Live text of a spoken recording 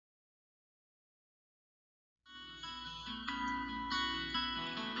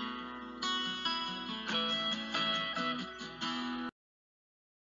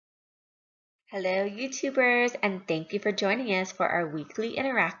Hello, YouTubers, and thank you for joining us for our weekly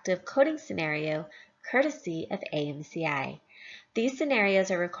interactive coding scenario, courtesy of AMCI. These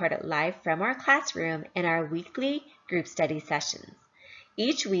scenarios are recorded live from our classroom in our weekly group study sessions.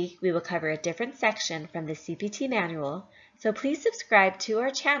 Each week, we will cover a different section from the CPT manual, so please subscribe to our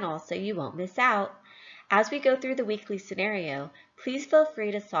channel so you won't miss out. As we go through the weekly scenario, please feel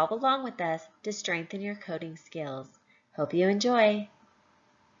free to solve along with us to strengthen your coding skills. Hope you enjoy!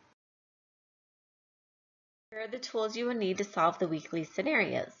 Here are the tools you will need to solve the weekly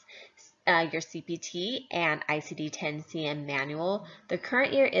scenarios. Your CPT and ICD-10-CM manual. The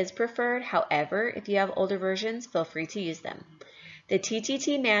current year is preferred. However, if you have older versions, feel free to use them. The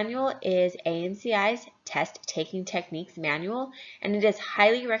TTT manual is AMCI's Test Taking Techniques manual, and it is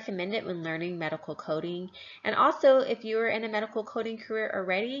highly recommended when learning medical coding. And also, if you are in a medical coding career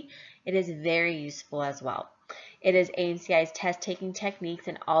already, it is very useful as well. It is AMCI's Test Taking Techniques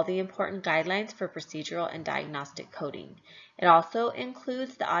and all the important guidelines for procedural and diagnostic coding. It also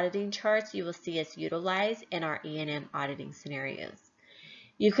includes the auditing charts you will see us utilize in our E&M auditing scenarios.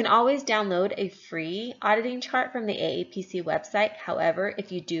 You can always download a free auditing chart from the AAPC website. However,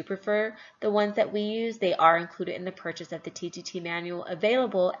 if you do prefer the ones that we use, they are included in the purchase of the TTT manual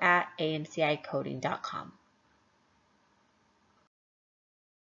available at amcicoding.com.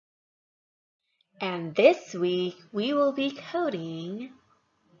 And this week, we will be coding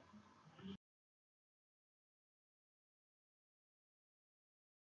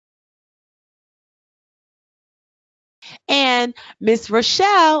And Miss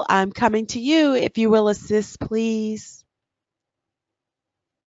Rochelle, I'm coming to you. If you will assist, please.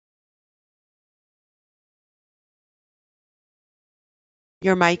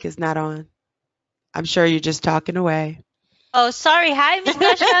 Your mic is not on. I'm sure you're just talking away. Oh, sorry. Hi, Miss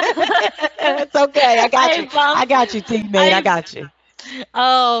Tasha. It's okay. I got I you. I bumped. got you, teammate. I I got you.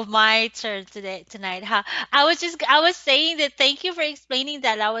 Oh, my turn tonight, huh? I was saying that thank you for explaining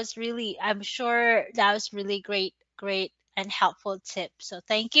that. I'm sure that was really great and helpful tip. So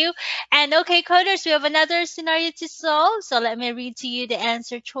thank you. And okay, coders, we have another scenario to solve. So let me read to you the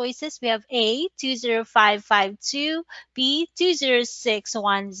answer choices. We have A 20552, B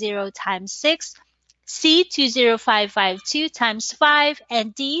 20610 times 6, C 20552 times 5,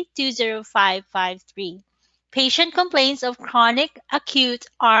 and D 20553. Patient complains of chronic acute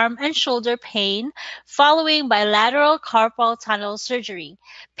arm and shoulder pain following bilateral carpal tunnel surgery.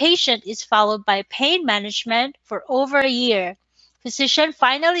 Patient is followed by pain management for over a year. Physician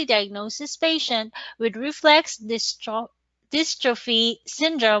finally diagnoses patient with reflex dystrophy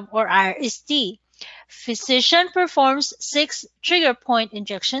syndrome or RSD. Physician performs 6 trigger point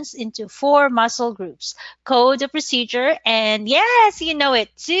injections into 4 muscle groups. Code the procedure, and yes, you know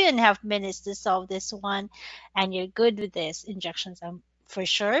it. 2.5 minutes to solve this one, and you're good with this injections, for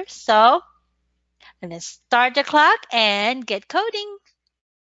sure. So let's start the clock and get coding.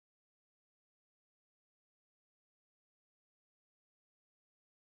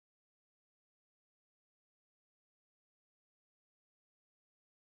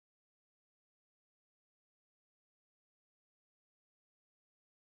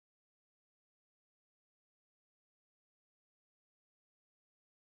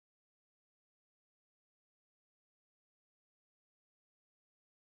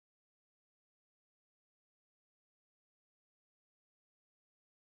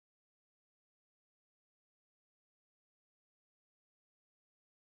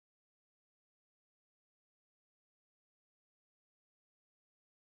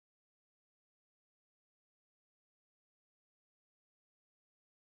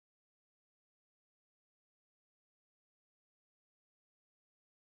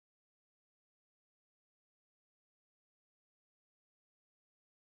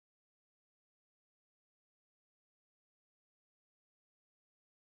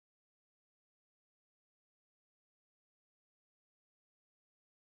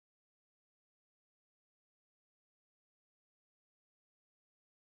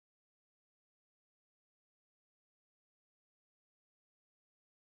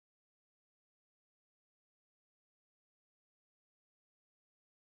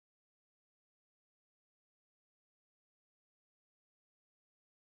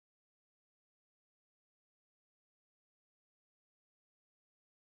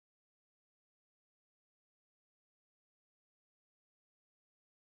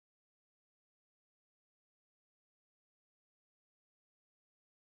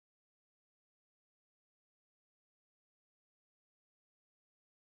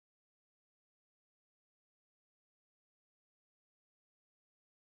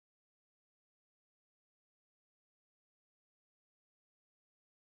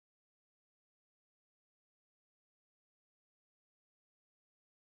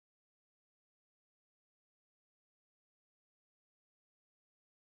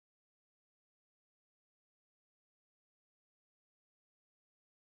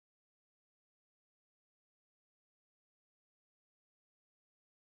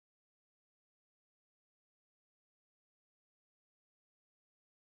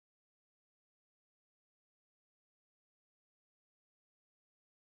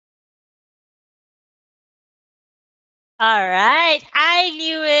 All right. I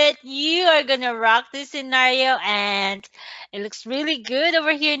knew it. You are going to rock this scenario, and it looks really good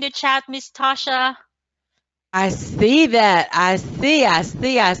over here in the chat, Miss Tasha. I see that. I see. I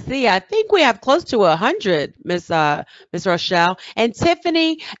think we have close to 100, Miss Rochelle. And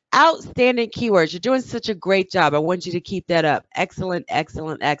Tiffany, outstanding keywords. You're doing such a great job. I want you to keep that up. Excellent,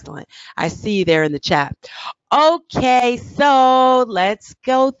 excellent, excellent. I see you there in the chat. Okay, so let's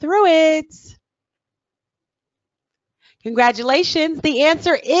go through it. Congratulations. The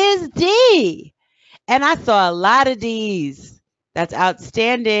answer is D. And I saw a lot of D's. That's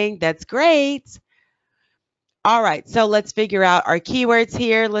outstanding. That's great. All right, so let's figure out our keywords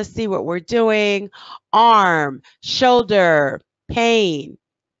here. Let's see what we're doing. Arm, shoulder, pain,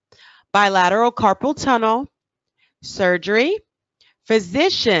 bilateral carpal tunnel, surgery,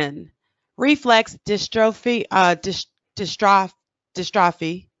 physician, reflex dystrophy,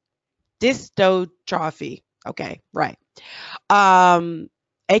 dystrophy, dystrophy. Okay, right. um,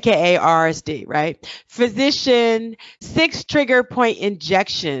 aka RSD, right? Physician, 6 trigger point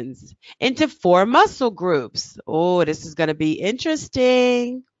injections into 4 muscle groups. Oh, this is going to be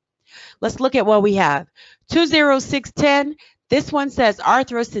interesting. Let's look at what we have. 20610. This one says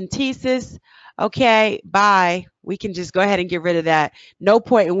arthrocentesis. Okay, bye. We can just go ahead and get rid of that. No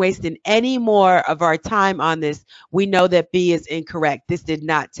point in wasting any more of our time on this. We know that B is incorrect. This did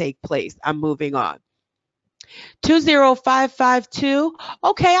not take place. I'm moving on. 20552.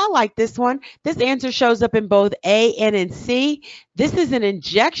 Okay, I like this one. This answer shows up in both A and in C. This is an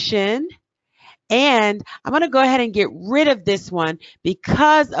injection. And I'm going to go ahead and get rid of this one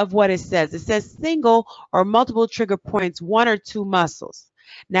because of what it says. It says single or multiple trigger points, 1 or 2 muscles.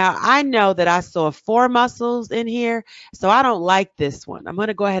 Now, I know that I saw 4 muscles in here, so I don't like this one. I'm going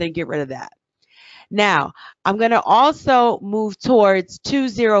to go ahead and get rid of that. Now, I'm going to also move towards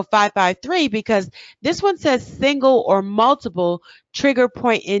 20553 because this one says single or multiple trigger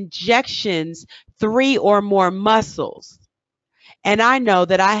point injections, 3 or more muscles. And I know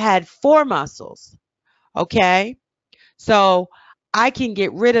that I had 4 muscles. Okay? So I can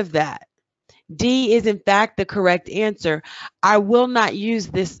get rid of that. D is in fact the correct answer. I will not use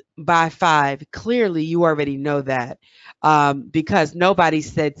this by 5. Clearly, you already know that because nobody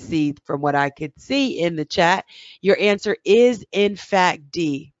said C from what I could see in the chat. Your answer is in fact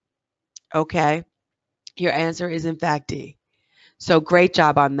D. Okay. Your answer is in fact D. So great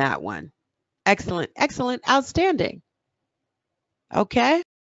job on that one. Excellent, excellent, outstanding. Okay.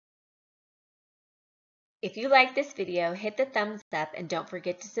 If you like this video, hit the thumbs up and don't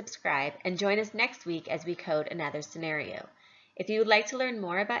forget to subscribe and join us next week as we code another scenario. If you would like to learn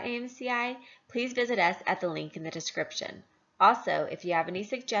more about AMCI, please visit us at the link in the description. Also, if you have any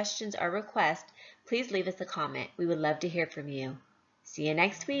suggestions or requests, please leave us a comment. We would love to hear from you. See you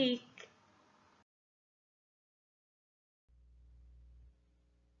next week.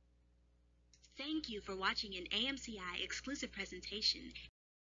 Thank you for watching an AMCI exclusive presentation.